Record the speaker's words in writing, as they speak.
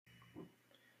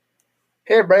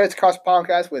Hey everybody, it's Cross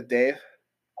Podcast with Dave.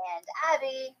 And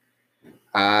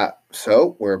Abby.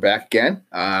 So we're back again.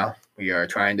 We are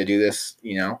trying to do this,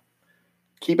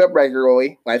 keep up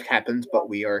regularly. Life happens, but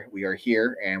we are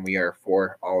here and we are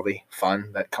for all the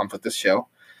fun that comes with this show.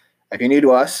 If you're new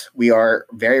to us, we are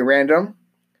very random.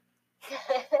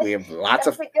 We have lots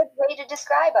That's a good way to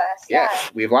describe us.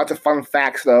 Yes, we have lots of fun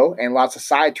facts though, and lots of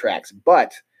sidetracks.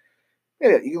 But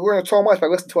you learn so much by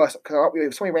listening to us because we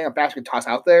have so many random facts we toss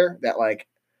out there that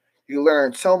you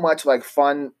learn so much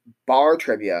fun bar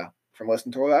trivia from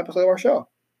listening to an episode of our show.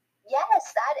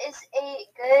 Yes, that is a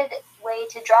good way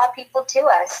to draw people to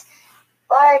us.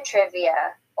 Bar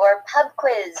trivia or pub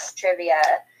quiz trivia.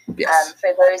 Yes. For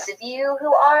those of you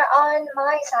who are on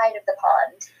my side of the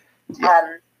pond,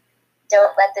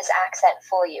 don't let this accent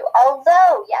fool you.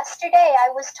 Although yesterday I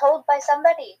was told by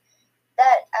somebody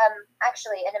that,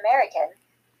 actually an American,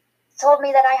 told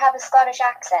me that I have a Scottish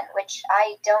accent, which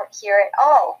I don't hear at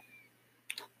all.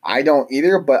 I don't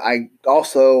either, but I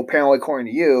also, apparently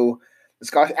according to you, the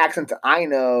Scottish accent that I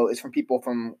know is from people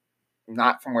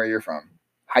not from where you're from.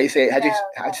 How you say it? How'd you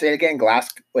say it again?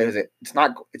 Wait, is it? It's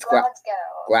not. It's Glasgow.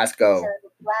 Glasgow. So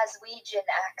the Glaswegian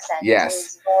accent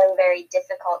is very, very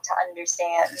difficult to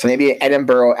understand. So maybe an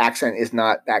Edinburgh accent is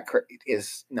not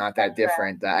that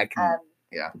different. That I can.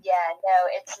 Yeah, no,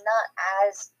 it's not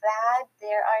as bad.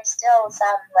 There are still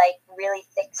some really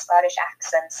thick Scottish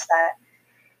accents that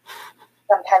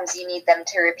sometimes you need them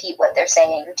to repeat what they're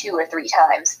saying 2 or 3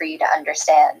 times for you to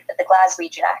understand. But the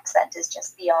Glaswegian accent is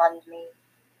just beyond me.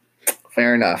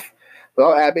 Fair enough.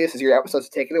 Well, Abby, this is your episode, so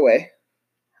take it away.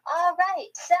 All right.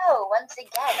 So, once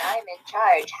again, I'm in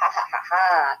charge. Ha ha ha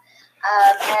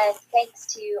ha. And thanks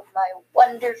to my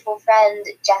wonderful friend,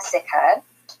 Jessica,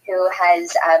 who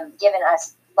has given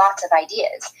us lots of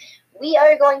ideas. We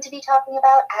are going to be talking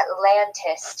about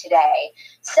Atlantis today.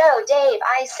 So, Dave,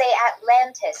 I say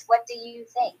Atlantis. What do you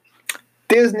think?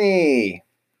 Disney.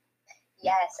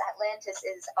 Yes, Atlantis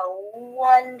is a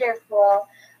wonderful,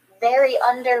 very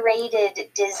underrated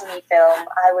Disney film.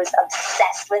 I was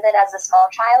obsessed with it as a small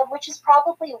child, which is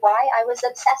probably why I was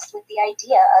obsessed with the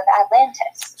idea of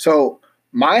Atlantis. So,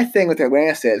 my thing with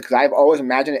Atlantis is, because I've always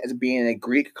imagined it as being a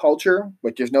Greek culture,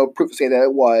 which there's no proof to say that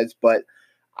it was, but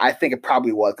I think it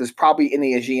probably was, because probably in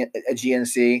the Aegean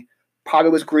Sea,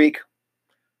 probably was Greek.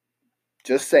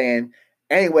 Just saying.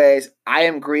 Anyways, I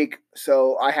am Greek,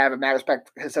 so I have a mad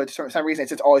respect. So for some reason,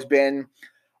 it's just always been,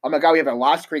 oh my God, we have a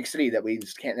lost Greek city that we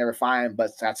just can't never find,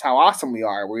 but that's how awesome we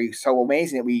are. We're so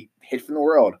amazing that we hid from the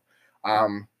world.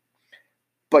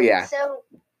 But yeah. So,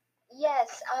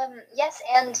 yes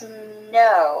and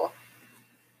no.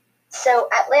 So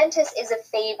Atlantis is a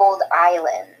fabled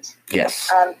island. Yes.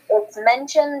 It's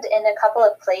mentioned in a couple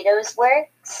of Plato's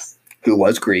works. Who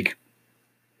was Greek.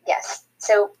 Yes.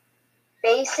 So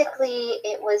basically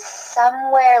it was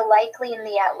somewhere likely in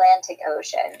the Atlantic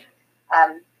Ocean.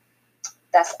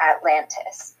 Thus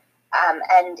Atlantis.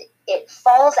 And it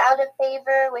falls out of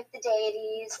favor with the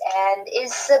deities and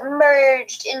is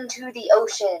submerged into the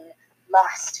ocean,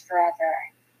 lost forever.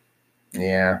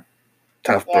 Yeah.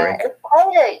 Tough break. It's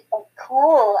quite a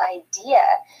cool idea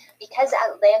because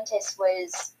Atlantis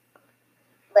was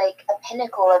like a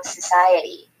pinnacle of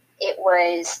society. It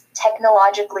was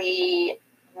technologically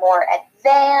more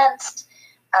advanced,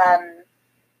 and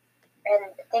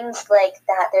things like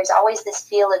that. There's always this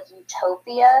feel of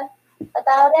utopia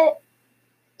about it.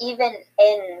 Even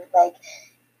in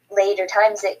later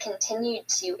times, it continued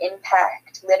to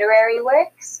impact literary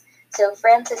works. So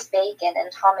Francis Bacon and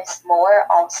Thomas More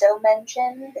also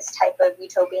mention this type of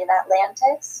utopian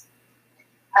Atlantis.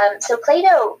 So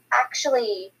Plato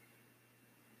actually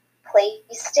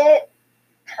placed it,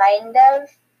 kind of.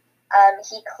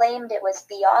 He claimed it was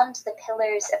beyond the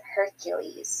Pillars of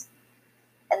Hercules.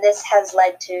 And this has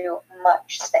led to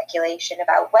much speculation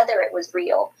about whether it was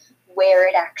real, where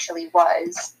it actually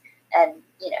was, and,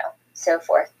 so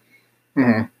forth.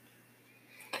 Mm-hmm.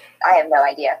 I have no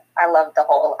idea. I love the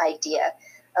whole idea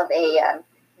of a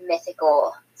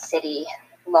mythical city,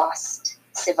 lost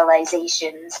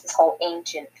civilizations, this whole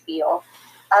ancient feel.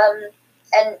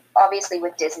 And obviously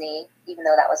with Disney, even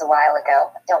though that was a while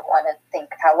ago, I don't want to think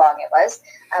how long it was,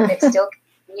 it still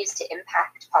continues to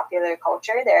impact popular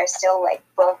culture. There are still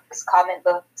books, comic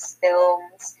books,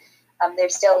 films.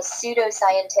 There's still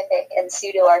pseudo-scientific and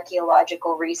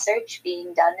pseudo-archaeological research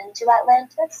being done into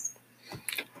Atlantis.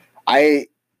 I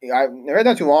read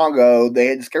not too long ago, they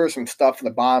had discovered some stuff in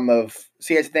the bottom of.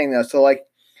 See, that's the thing though. So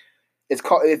it's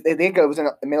called. They think it was in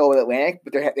the middle of the Atlantic,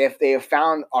 but they have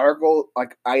found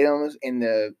items in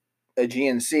the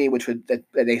Aegean Sea, which that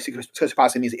they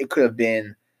possibly means it could have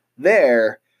been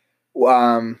there.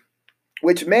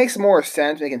 which makes more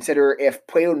sense when you consider if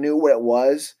Plato knew what it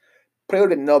was. Plato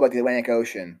didn't know about the Atlantic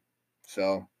Ocean,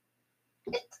 so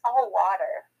it's all water.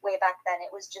 Way back then,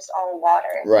 it was just all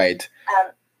water. right.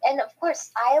 And of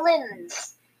course,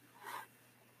 islands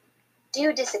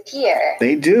do disappear.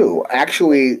 They do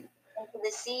actually. Into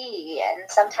the sea, and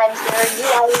sometimes there are new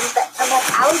islands that come up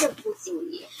out of the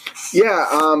sea.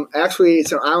 Yeah, actually,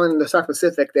 it's an island in the South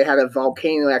Pacific. They had a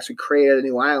volcano that actually created a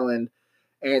new island,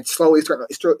 and it's slowly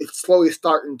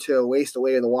starting to waste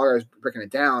away. The water is breaking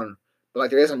it down, but like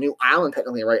there is a new island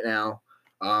technically right now,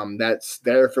 that's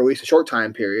there for at least a short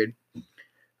time period.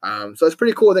 So it's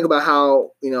pretty cool to think about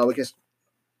how because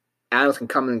islands can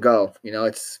come and go.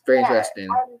 It's very interesting.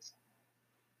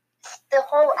 The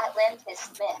whole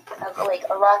Atlantis myth of like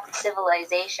a lost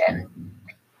civilization,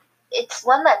 it's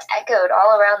one that's echoed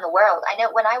all around the world. I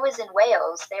know when I was in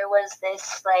Wales, there was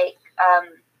this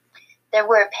there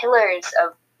were pillars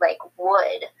of like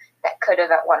wood that could have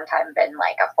at one time been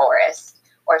like a forest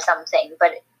or something,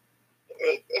 but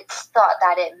it's thought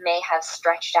that it may have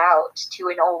stretched out to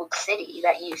an old city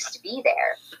that used to be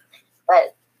there,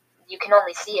 but you can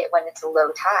only see it when it's a low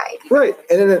tide. Right,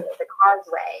 and then the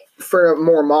causeway. For a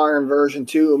more modern version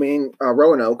too, I mean,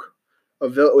 Roanoke,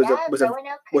 Roanoke was a like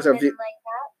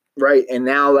that. Right, and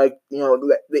now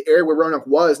the area where Roanoke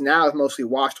was now is mostly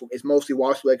washed. It's mostly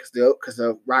washed away because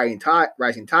of rising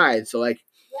tide. So it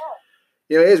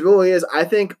really is. I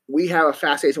think we have a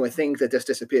fascination with things that just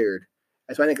disappeared.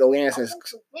 That's why I think Atlantis has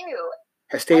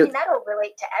stayed. I mean, that'll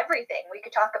relate to everything. We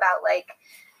could talk about like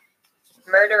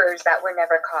murderers that were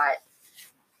never caught.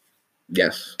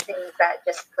 Yes. Things that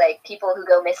just like people who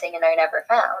go missing and are never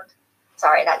found.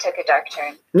 Sorry, that took a dark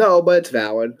turn. No, but it's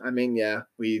valid. I mean, yeah,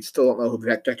 we still don't know who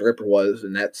Jack the Ripper was,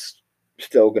 and that's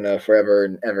still gonna forever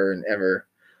and ever and ever.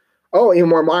 Oh, even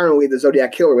more modernly, the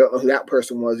Zodiac Killer. We don't know who that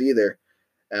person was either.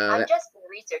 I'm just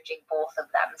researching both of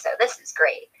them, so this is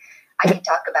great. I can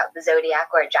talk about the Zodiac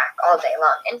or Jack all day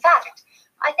long. In fact,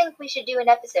 I think we should do an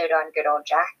episode on good old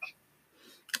Jack.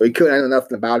 We couldn't know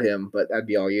nothing about him, but that'd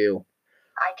be all you.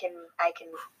 I can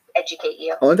educate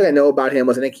you. The only thing I know about him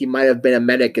was I think he might have been a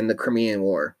medic in the Crimean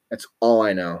War. That's all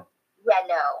I know. Yeah,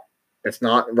 no.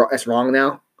 That's wrong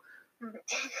now?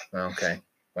 Okay.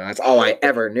 Well, that's all I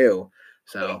ever knew.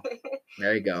 So,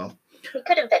 there you go. He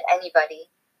could have been anybody.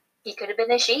 He could have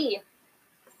been a she.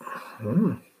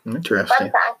 Interesting.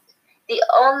 Fun fact, the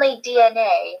only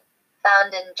DNA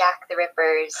found in Jack the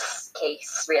Ripper's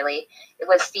case, really, it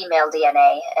was female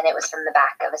DNA, and it was from the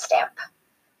back of a stamp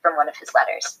from one of his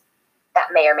letters. That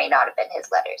may or may not have been his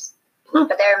letters.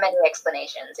 But there are many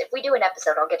explanations. If we do an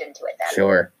episode, I'll get into it then.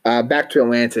 Sure. Back to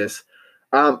Atlantis.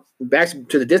 Back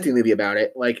to the Disney movie about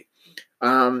it.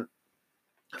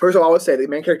 First of all, I would say the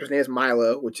main character's name is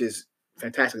Milo, which is a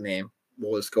fantastic name.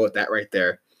 We'll just go with that right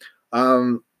there.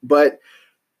 But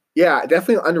yeah,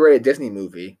 definitely an underrated Disney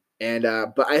movie. And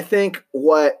but I think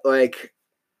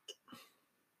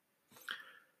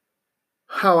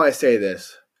how I say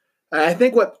this? I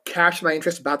think what captured my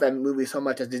interest about that movie so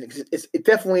much is Disney. It's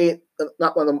definitely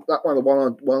not one of the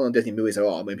well-known Disney movies at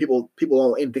all. I mean, people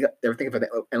don't even ever think about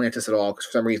Atlantis at all because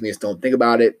for some reason they just don't think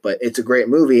about it. But it's a great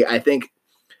movie, I think,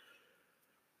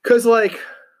 because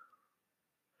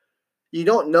you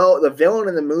don't know the villain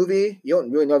in the movie. You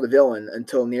don't really know the villain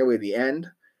until nearly the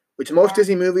end. Which in most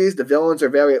Disney movies, the villains are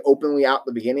very openly out at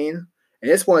the beginning,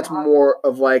 and this one it's more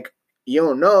of you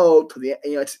don't know to the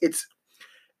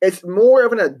It's more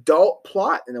of an adult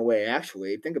plot in a way,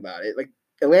 actually. Think about it.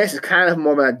 Atlantis is kind of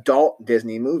more of an adult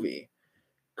Disney movie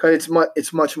because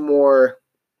it's much more.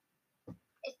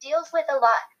 It deals with a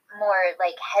lot more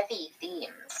heavy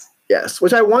themes. Yes,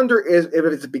 which I wonder if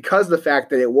it's because of the fact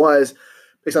that it was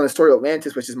based on the story of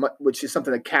Atlantis, which is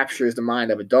something that captures the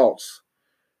mind of adults,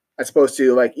 as opposed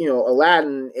to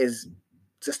Aladdin is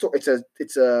a story.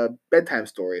 It's a bedtime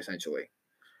story essentially.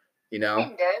 Kind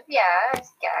of, yeah, I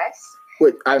guess.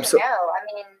 I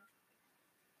mean,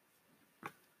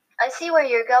 I see where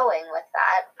you're going with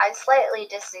that. I slightly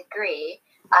disagree.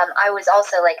 I was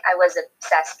also I was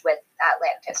obsessed with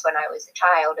Atlantis when I was a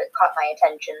child. It caught my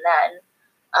attention then.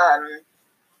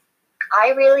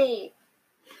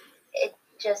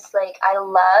 I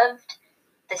loved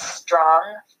the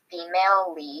strong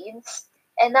female leads.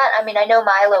 And that, I mean, I know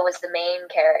Milo was the main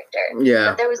character.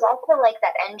 Yeah. But there was also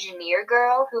that engineer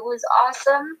girl who was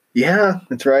awesome. Yeah,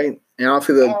 that's right. And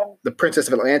also the Princess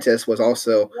of Atlantis was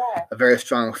also a very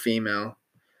strong female.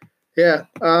 Yeah.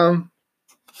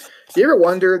 You ever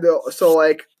wonder though? So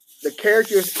the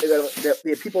characters,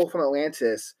 the people from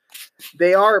Atlantis,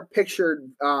 they are pictured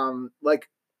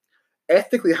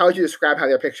ethically. How would you describe how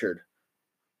they're pictured?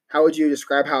 how would you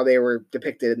describe how they were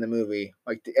depicted in the movie?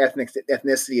 Like the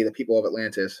ethnicity of the people of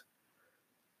Atlantis?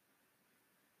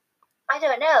 I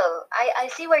don't know. I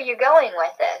see where you're going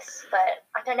with this, but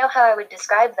I don't know how I would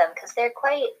describe them because they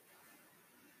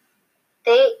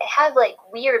have like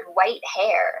weird white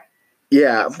hair.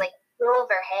 Yeah. It's like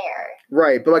silver hair.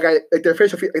 Right, but like their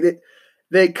facial features,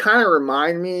 they kind of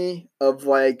remind me of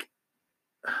like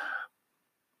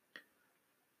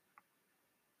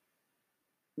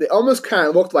they almost kind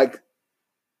of looked like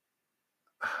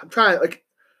I'm trying to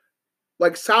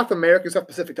like South American, South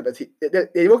Pacific type of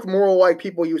they look more like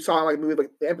people you saw in like movies like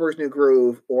The Emperor's New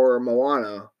Groove or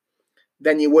Moana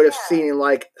than you would have seen in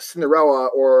like Cinderella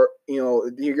or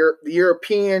the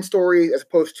European stories as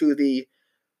opposed to the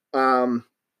um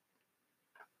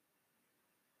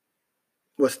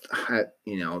what's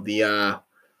the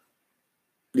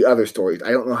other stories.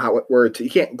 I don't know how word to you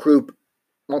can't group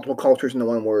multiple cultures into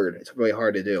one word. It's really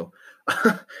hard to do.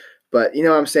 But you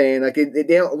know what I'm saying? Like they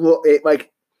don't look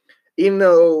like even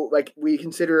though like we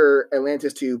consider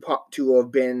Atlantis to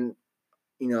have been,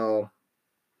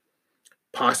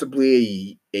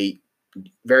 possibly a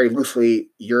very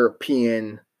loosely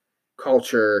European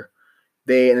culture,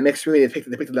 they in the mixed movie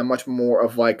depicted them much more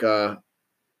of like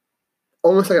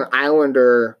almost like an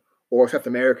islander or South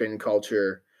American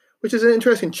culture, which is an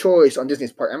interesting choice on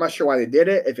Disney's part. I'm not sure why they did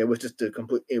it, if it was just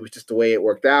the way it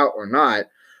worked out or not.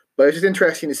 But it's just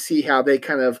interesting to see how they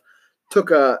kind of took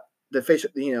the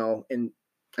facial, and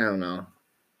I don't know.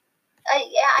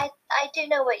 I do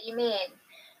know what you mean.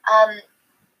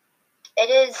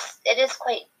 It is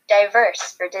quite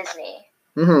diverse for Disney.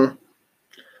 Mm-hmm.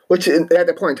 Which at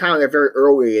that point in time, they're very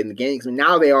early in the game. I mean,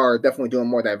 now they are definitely doing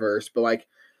more diverse. But like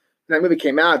when that movie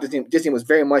came out, Disney was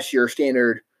very much your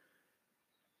standard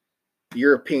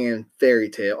European fairy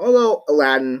tale. Although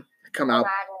Aladdin had come out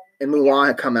and Mulan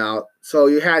had come out, so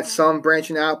you had some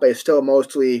branching out, but it's still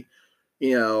mostly,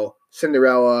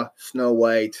 Cinderella, Snow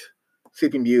White,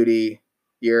 Sleeping Beauty,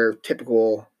 your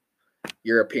typical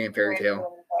European fairy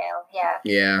tale. Yeah.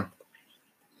 Yeah.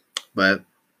 But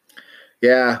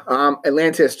yeah,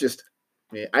 Atlantis just.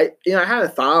 I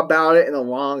hadn't thought about it in a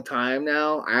long time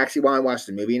now. I actually want to watch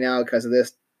the movie now because of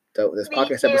this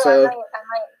podcast episode. I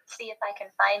might see if I can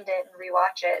find it and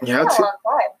rewatch it. It's been a long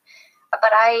time,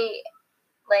 but I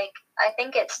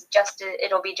think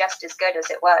it'll be just as good as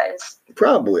it was.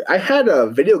 Probably. I had a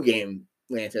video game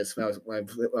Atlantis when I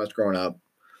was growing up.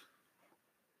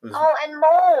 And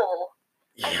Mole.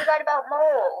 Yeah. I forgot about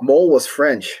Mole. Mole was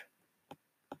French.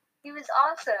 He was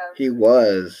awesome. He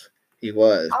was.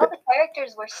 All the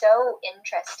characters were so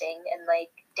interesting and like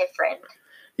different.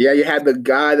 Yeah, you had the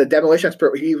guy, the demolition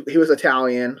expert. He was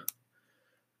Italian.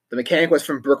 The mechanic was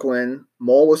from Brooklyn.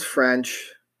 Mole was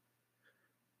French.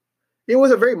 It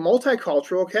was a very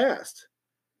multicultural cast.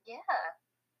 Yeah.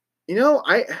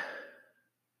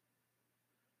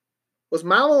 Was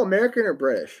Malo American or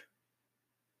British?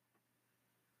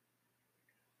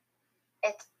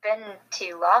 It's been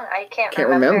too long. I can't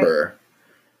remember.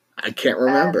 I can't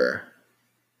remember.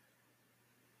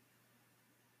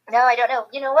 No, I don't know.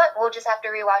 You know what? We'll just have to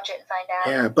rewatch it and find out.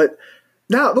 Yeah, but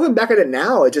now looking back at it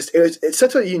now, it's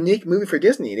such a unique movie for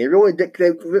Disney. They really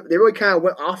kind of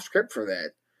went off script for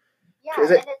that. Yeah,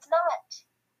 and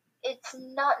it's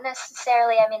not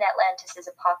necessarily. I mean, Atlantis is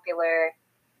a popular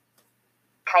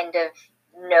kind of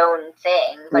known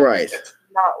thing, but right. It's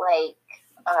not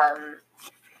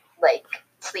like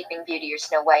Sleeping Beauty or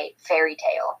Snow White fairy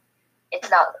tale. It's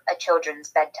not a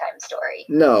children's bedtime story.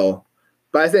 No.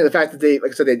 But I think the fact that they,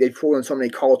 like I said, they pulled in so many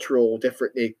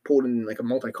they pulled in like a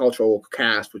multicultural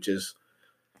cast, which is,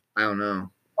 I don't know.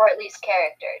 Or at least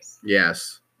characters.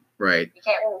 Yes. Right. You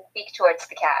can't really speak towards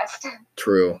the cast.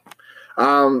 True.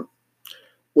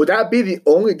 Would that be the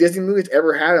only Disney movie that's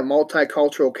ever had a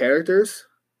multicultural characters?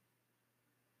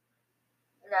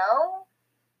 No.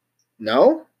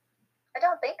 No? I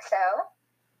don't think so.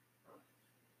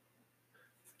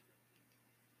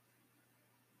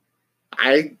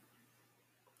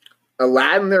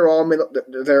 Aladdin, they're all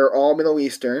Middle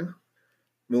Eastern.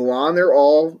 Mulan, they're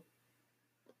all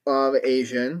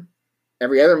Asian.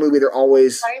 Every other movie, they're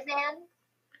always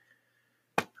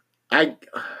Tarzan.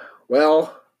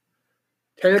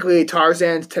 Technically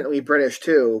Tarzan's technically British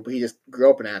too, but he just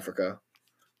grew up in Africa.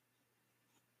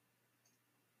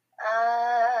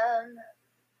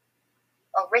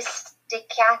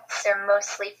 Aristocats are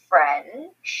mostly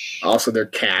French. Also, they're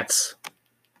cats.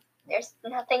 There's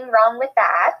nothing wrong with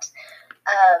that.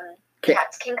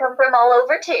 Cats can come from all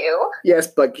over too. Yes,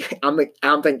 but I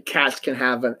don't think cats can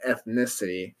have an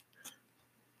ethnicity.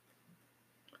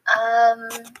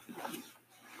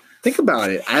 Think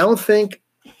about it. I don't think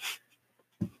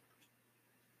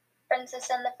Princess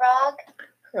and the Frog?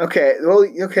 Okay, well,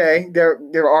 okay. There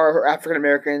are African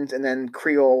Americans, and then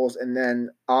Creoles, and then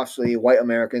obviously white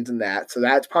Americans, and that. So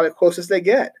that's probably the closest they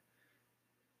get.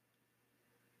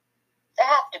 There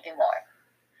have to be more.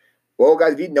 Well,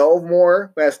 guys, if you know of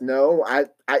more, let us know.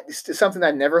 It's just something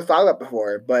I never thought of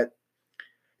before, but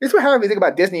this is what happens when you think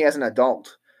about Disney as an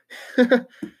adult. It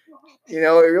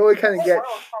really kind of The get.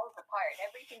 world falls apart.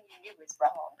 Everything you knew was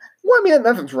wrong. Well, I mean,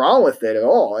 nothing's wrong with it at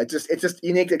all. It's just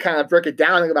unique to kind of break it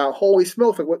down and think about holy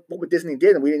smokes, like what Disney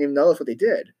did, and we didn't even notice what they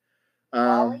did.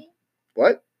 Wally?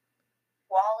 What?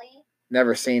 Wally?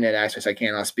 Never seen it, actually, so I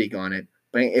cannot speak on it.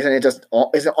 But isn't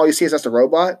all you see is just a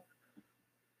robot?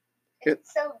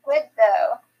 It's so good,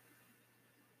 though.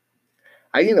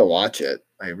 I need to watch it.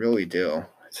 I really do.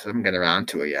 Just haven't gotten around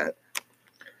to it yet.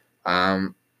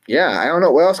 Yeah, I don't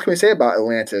know. What else can we say about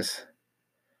Atlantis?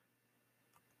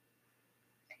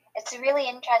 It's a really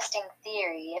interesting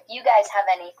theory. If you guys have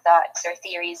any thoughts or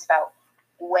theories about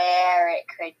where it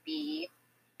could be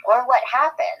or what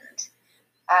happened,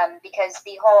 because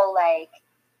the whole,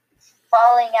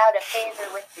 falling out of favor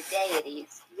with the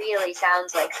deities really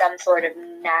sounds like some sort of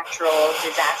natural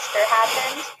disaster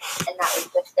happened, and that was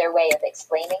just their way of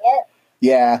explaining it.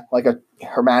 Yeah, like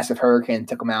her massive hurricane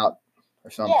took them out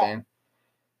or something.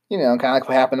 Yeah. Kind of like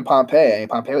what happened to Pompeii. I mean,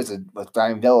 Pompeii was a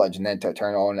thriving village, and then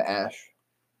turned all into ash.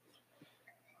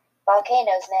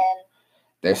 Volcanoes, man.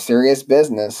 They're serious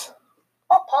business.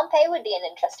 Well, Pompeii would be an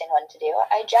interesting one to do.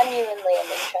 I genuinely am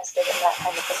interested in that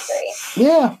kind of history.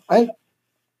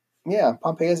 Yeah,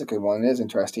 Pompeii is a good one. It is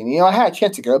interesting. I had a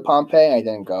chance to go to Pompeii, and I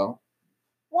didn't go.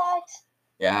 What?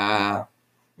 Yeah.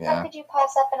 How could you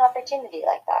pass up an opportunity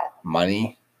like that?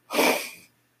 Money.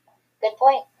 Good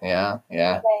point. Yeah.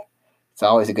 Okay. It's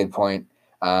always a good point.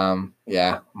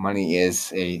 Money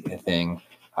is a thing.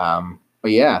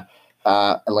 But yeah,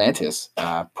 Atlantis,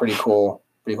 pretty cool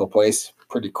place,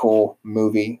 pretty cool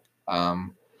movie.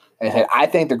 I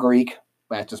think the Greek,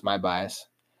 that's just my bias.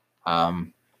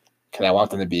 Because I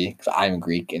want them to be, because I'm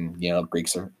Greek, and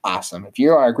Greeks are awesome. If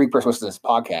you are a Greek person listening to this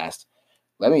podcast,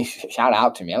 let me shout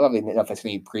out to me. I'd love to know if there's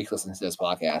any Greeks listening to this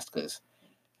podcast, because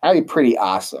that'd be pretty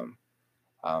awesome.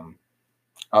 I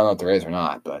don't know if there is or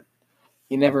not, but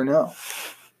you never know.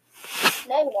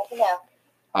 No, you never know.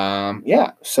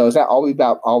 Yeah. So is that all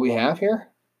we have here?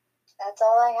 That's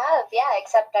all I have. Yeah,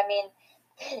 except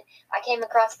I came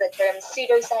across the terms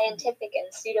pseudoscientific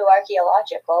and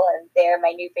pseudo-archaeological, and they're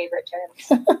my new favorite terms.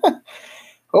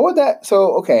 What would that?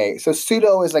 So okay. So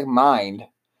pseudo is like mind.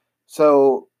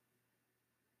 So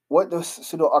what does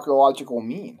pseudo-archaeological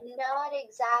mean? Not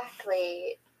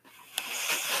exactly.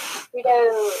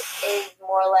 Pseudo is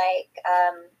more like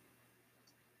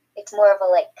it's more of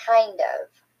a kind of.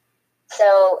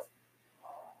 So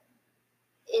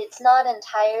it's not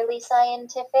entirely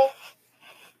scientific,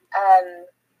 and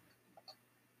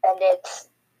it's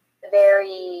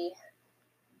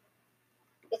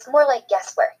more like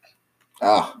guesswork.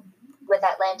 With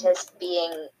Atlantis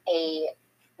being a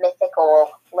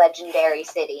mythical, legendary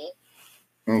city.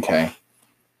 Okay.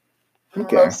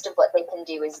 Most of what they can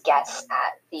do is guess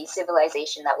at the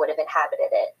civilization that would have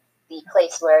inhabited it, the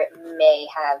place where it may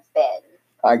have been.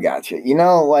 I got you.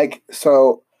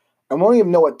 So I don't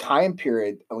even know what time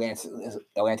period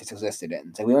Atlantis existed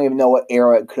in. So we don't even know what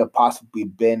era it could have possibly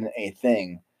been a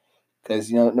thing.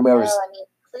 Because, nobody ever...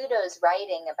 Pluto's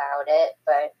writing about it,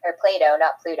 or Plato,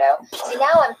 not Pluto. See,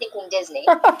 now I'm thinking Disney.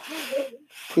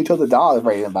 Pluto the dog is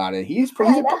writing about it. He's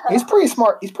pretty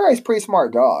smart. He's probably a pretty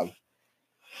smart dog.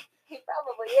 He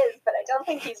probably is, but I don't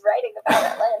think he's writing about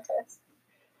Atlantis.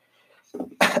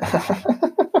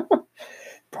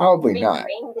 Probably not.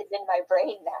 Ingrained is in my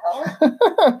brain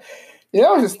now.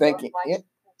 I was just thinking.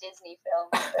 Disney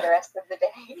films for the rest of the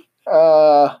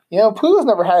day. Pluto's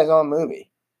never had his own movie.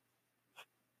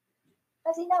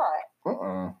 Has he not?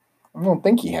 I don't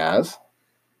think he has.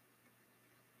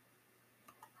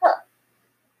 Huh.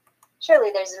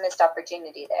 Surely there's a missed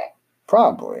opportunity there.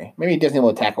 Probably. Maybe Disney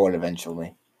will tackle it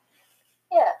eventually.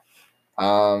 Yeah.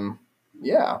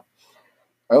 Yeah.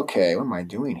 Okay, what am I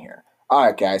doing here? All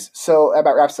right, guys. So that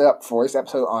about wraps it up for this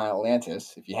episode on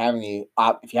Atlantis. If you have any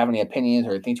opinions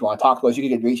or things you want to talk about, you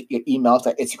can get emails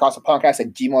at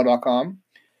itsacrossthepodcast@gmail.com.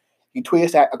 You can tweet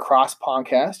us at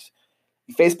acrosspodcast.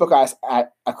 You Facebook us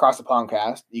at Across the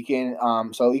Podcast. You can you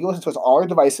can listen to us on all your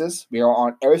devices. We are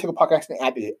on every single podcasting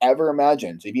app you could ever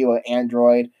imagine. So if you have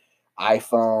Android,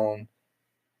 iPhone,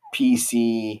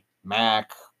 PC,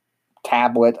 Mac,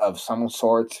 tablet of some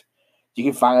sort, you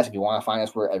can find us. If you want to find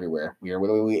us, we're everywhere. We are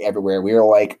literally everywhere. We are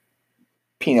like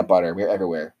peanut butter. We're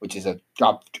everywhere, which is a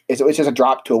drop. It's just a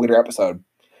drop to a later episode.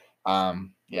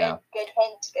 Yeah. Good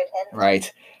hint.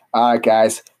 Right. All right,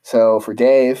 guys. So for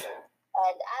Dave,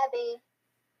 And Abby,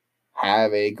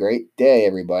 have a great day,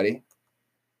 everybody.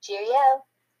 cheerio.